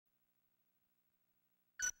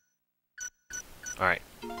Alright,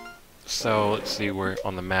 so let's see where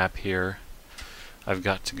on the map here I've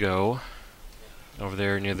got to go. Over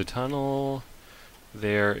there near the tunnel,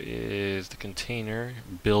 there is the container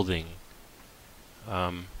building.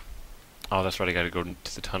 Oh, that's right, I gotta go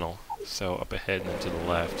to the tunnel. So up ahead and then to the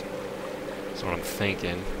left. That's what I'm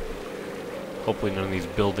thinking. Hopefully none of these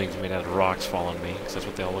buildings made out of rocks fall on me, because that's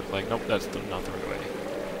what they all look like. Nope, that's not the right way.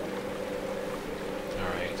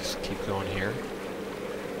 Alright, just keep going here.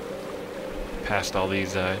 Past all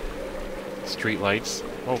these street lights.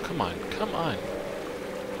 Oh, come on, come on.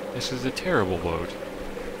 This is a terrible boat.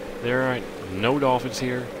 There are no dolphins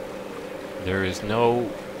here. There is no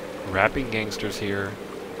rapping gangsters here.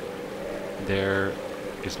 There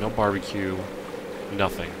is no barbecue.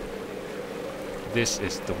 Nothing. This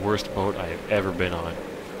is the worst boat I have ever been on.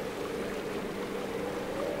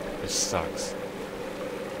 This sucks.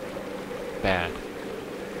 Bad.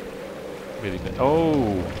 Really bad.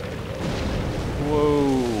 Oh!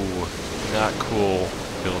 Whoa! Not cool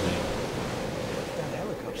building.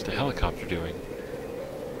 What's the helicopter doing?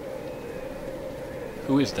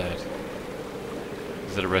 Who is that?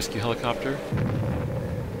 Is it a rescue helicopter?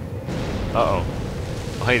 Uh-oh.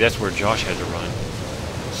 Oh, hey, that's where Josh had to run.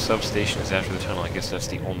 Substation is after the tunnel. I guess that's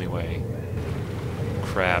the only way.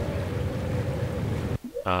 Crap.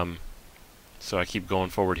 So I keep going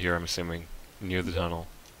forward here, I'm assuming. Near the tunnel.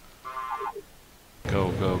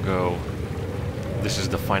 Go, go, go. This is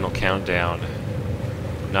the final countdown.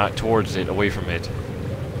 Not towards it, away from it.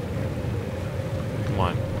 Come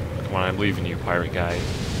on. Come on, I believe in you, pirate guy.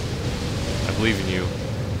 I believe in you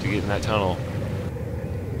to get in that tunnel.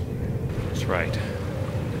 That's right.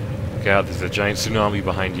 God, there's a giant tsunami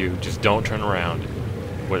behind you. Just don't turn around.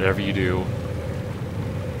 Whatever you do.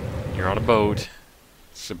 You're on a boat.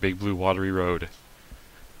 It's a big blue watery road.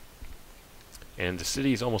 And the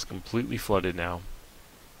city is almost completely flooded now.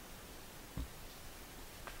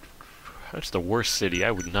 That's the worst city.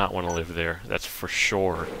 I would not want to live there. That's for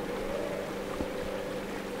sure.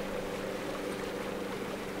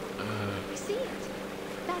 You see it?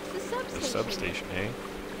 That's the substation. The substation, eh?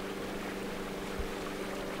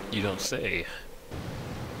 You don't say.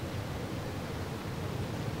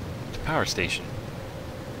 The power station.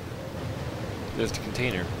 There's the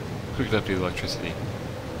container. Hooked up to the electricity.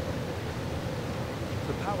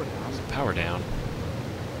 The power down. Is the power down?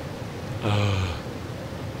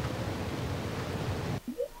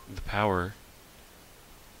 The power.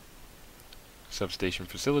 Substation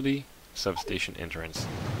facility. Substation entrance.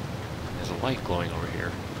 There's a light glowing over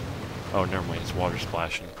here. Oh, never mind. It's water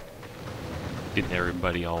splashing. Getting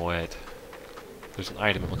everybody all wet. There's an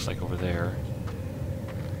item, it looks like, over there.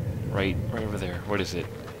 Right over there. What is it?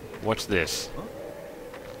 What's this?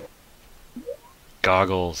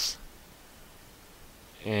 Goggles.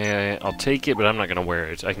 I'll take it, but I'm not going to wear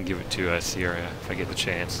it. I can give it to Sierra if I get the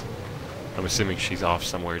chance. I'm assuming she's off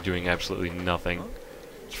somewhere doing absolutely nothing.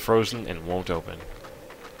 It's frozen and won't open.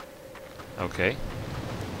 Okay.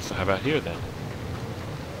 So how about here then?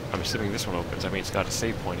 I'm assuming this one opens. I mean, it's got a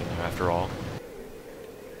save point in there after all.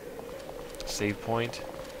 Save point.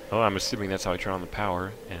 Oh, I'm assuming that's how I turn on the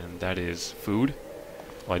power, and that is food.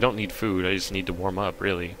 Well, I don't need food, I just need to warm up,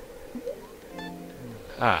 really.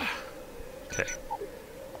 Ah. Okay.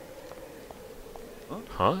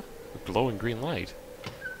 Huh? A glowing green light.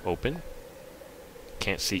 Open.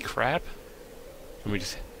 Can't see crap. Let me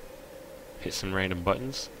just hit some random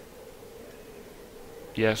buttons.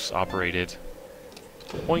 Yes, operated.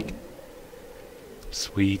 Boink.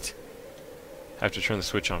 Sweet. I have to turn the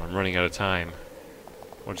switch on. I'm running out of time.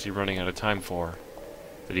 What's he running out of time for?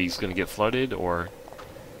 That he's gonna get flooded, or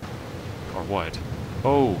what?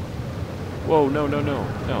 Oh! Whoa, no, no, no,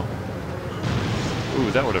 no. Ooh,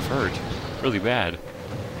 that would have hurt. Really bad.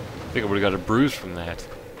 I think I would have got a bruise from that.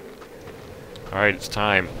 Alright, it's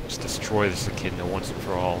time. Let's destroy this echidna once and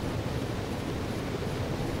for all.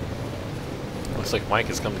 Looks like Mike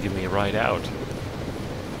has come to give me a ride out.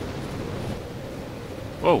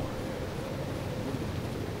 Whoa!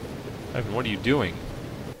 Ivan, what are you doing?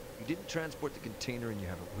 You didn't transport the container and you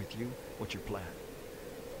have it with you. What's your plan?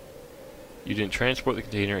 You didn't transport the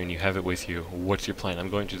container and you have it with you. What's your plan? I'm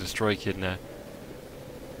going to destroy Echidna.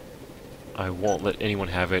 I won't let anyone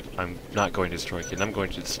have it. I'm not going to destroy Echidna. I'm going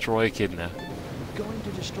to destroy Echidna. You're going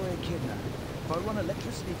to destroy Echidna. If I run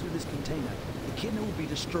electricity through this container, Echidna will be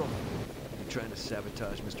destroyed. You're trying to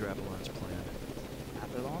sabotage Mr. Apollon's plan.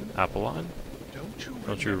 Apollon? Apollon?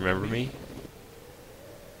 Don't you remember me?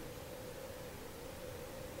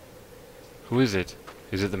 Who is it?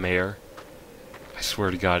 Is it the mayor? I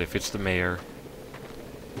swear to God, if it's the mayor...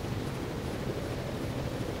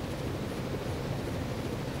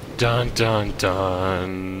 Dun dun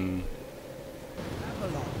dun!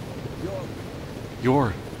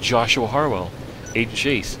 You're Joshua Harwell, Agent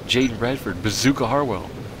Chase, Jaden Bradford, Bazooka Harwell,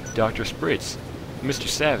 Dr. Spritz, Mr.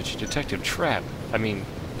 Savage, Detective Trapp,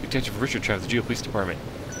 Detective Richard Trapp of the Geo Police Department,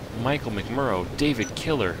 Michael McMurrow, David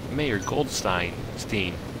Killer, Mayor Goldstein.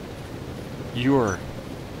 You're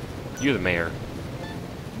the mayor.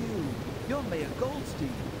 You're Mayor Goldstein.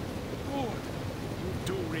 Good. You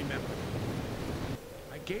do remember.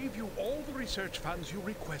 I gave you all the research funds you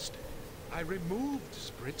requested. I removed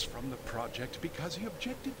Spritz from the project because he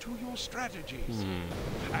objected to your strategies.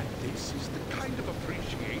 And this is the kind of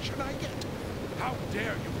appreciation I get. How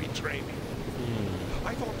dare you betray me?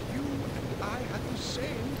 I thought you and I had the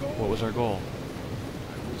same goal. What was our goal?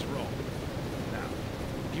 I was wrong. Now,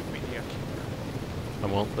 give me the echidna. I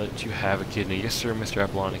won't let you have Echidna. Yes, sir, Mr.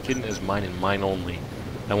 Apollon. Echidna is mine and mine only.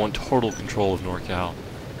 I want total control of NorCal.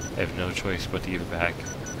 I have no choice but to give it back.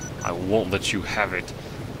 I won't let you have it.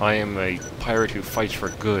 I am a pirate who fights for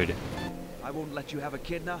good. I won't let you have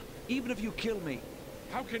Echidna, even if you kill me.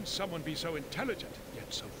 How can someone be so intelligent,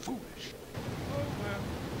 yet so foolish? Oh,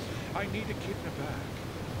 well, I need Echidna back.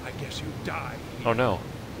 I guess you die here. Oh no.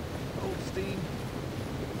 Goldstein,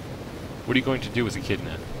 What are you going to do with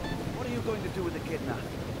Echidna? what are you going to do with Echidna?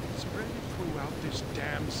 Spread it throughout this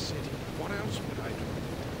damn city. What else would I do?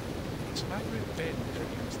 It's my revenge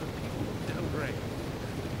against the people of Del Rey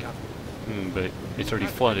and the government. But it's already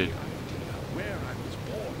Have flooded. any idea where I was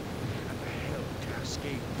born and the hell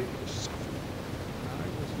Cascade Village suffered. I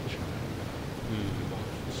was a child.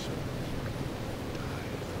 Lost soul.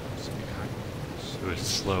 Died from some kind of It was a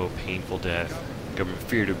slow, painful death. The government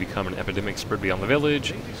feared it would become an epidemic spread beyond the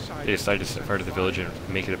village. They decided to set fire to the village and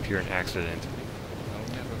make it appear an accident.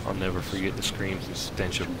 I'll never forget the screams and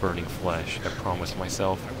stench of burning flesh. I promised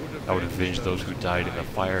myself I would avenge those who died in the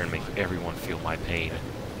fire and make everyone feel my pain.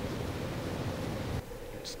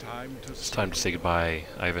 It's time to say goodbye,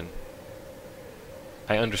 Ivan.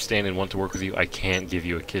 I understand and want to work with you. I can't give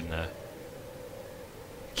you Echidna.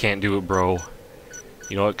 Can't do it, bro.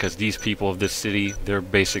 You know what? Because these people of this city, they're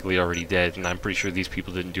basically already dead, and I'm pretty sure these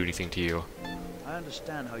people didn't do anything to you. I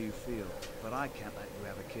understand how you feel, but I can't let you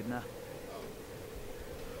have Echidna.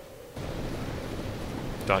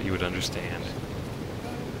 Thought you would understand.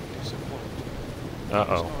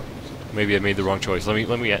 Uh-oh. Maybe I made the wrong choice. Let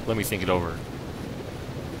me think it over.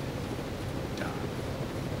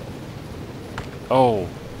 Oh.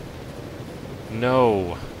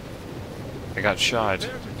 No. I got shot.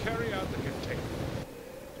 Prepare to carry out the container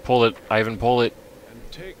Pull it, Ivan, pull it. and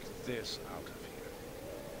take this out of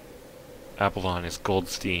here. Apollon is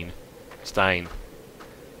Goldstein. Stein.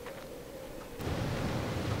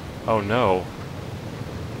 Oh no.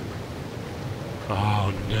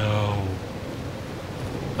 Oh no.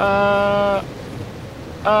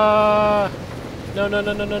 No, no,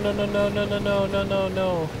 no, no, no, no, no, no, no, no, no, no, no,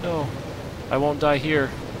 no, no. I won't die here.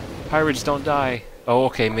 Pirates don't die. Oh,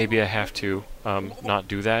 okay, maybe I have to, not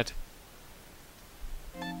do that.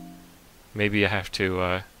 Maybe I have to,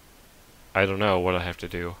 I don't know what I have to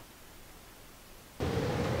do.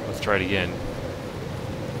 Let's try it again.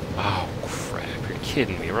 Oh, crap. You're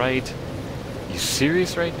kidding me, right? You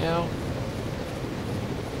serious right now?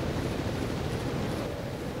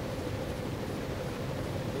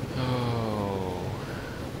 Oh.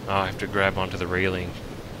 I have to grab onto the railing.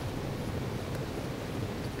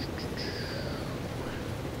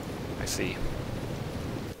 I see.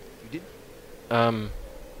 You did?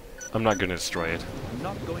 I'm not gonna destroy it. I'm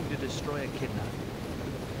not going to destroy Echidna.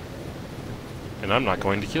 And I'm not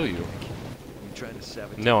going to kill you. You trying to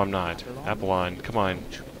sabotage? No, I'm not. Apollon, come on.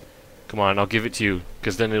 Come on, I'll give it to you,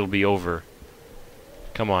 because then it'll be over.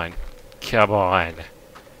 Come on. Come on.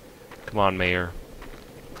 Come on, Mayor.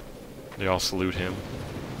 They all salute him.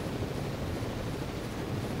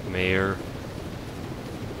 Mayor.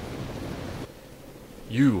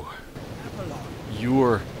 You. Apollon,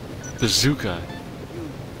 You're Bazooka.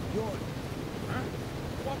 you're... Huh?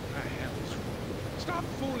 What the hell is wrong? Stop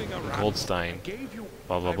fooling around. Goldstein. I gave you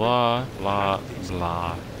Blah, blah, blah, blah,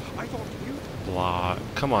 blah, I thought you blah.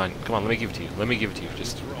 Come on, let me give it to you. Let me give it to you.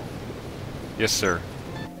 Just, was wrong. yes, sir.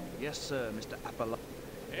 Yes, sir, Mr. Apollon.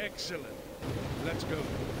 Excellent. Let's go.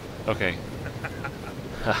 Okay.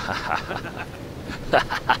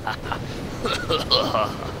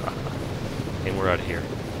 And we're out of here.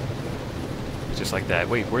 Just like that.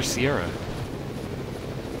 Wait, where's Sierra?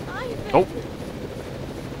 Ivan. Oh!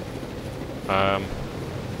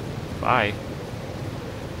 Bye.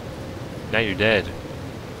 Now you're dead.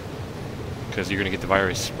 Because you're gonna get the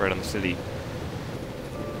virus spread on the city.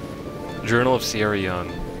 Journal of Sierra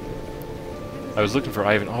Young. I was looking for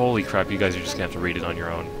Ivan. Holy crap, you guys are just gonna have to read it on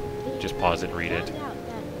your own. Just pause it and read it.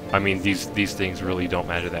 I mean, these things really don't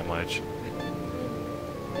matter that much.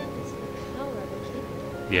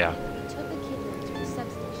 Yeah. We took Echidna to the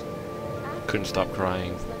substation. After Couldn't stop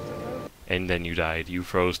crying. was left alone. And then you died. You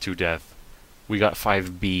froze to death. We got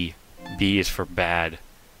 5B. B is for bad.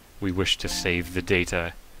 We wish to save the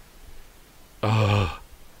data. Ugh.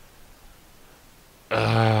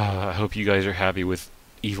 I hope you guys are happy with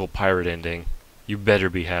evil pirate ending. You better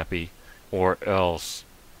be happy. Or else.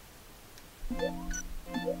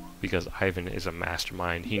 Because Ivan is a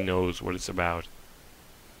mastermind. He knows what it's about.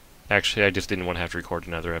 Actually, I just didn't want to have to record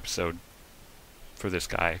another episode for this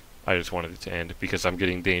guy. I just wanted it to end because I'm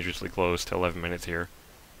getting dangerously close to 11 minutes here.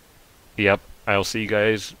 Yep, I'll see you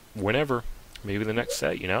guys whenever. Maybe the next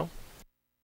set, you know?